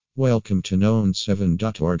Welcome to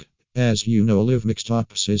known7.org. As you know,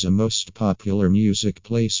 LiveMixtapes is a most popular music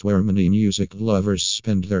place where many music lovers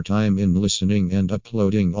spend their time in listening and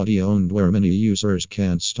uploading audio, and where many users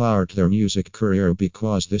can start their music career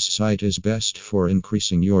because this site is best for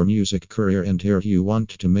increasing your music career. And here you want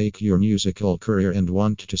to make your musical career and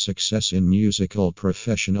want to success in musical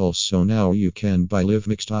professionals. So now you can buy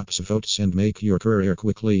LiveMixtapes votes and make your career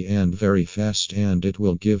quickly and very fast, and it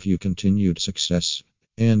will give you continued success.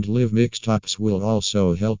 And LiveMixtapes will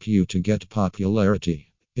also help you to get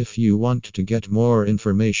popularity. If you want to get more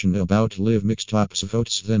information about LiveMixtapes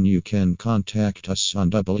votes, then you can contact us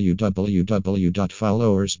on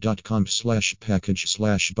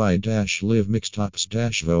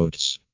www.followers.com/package/buy-LiveMixtapes-votes.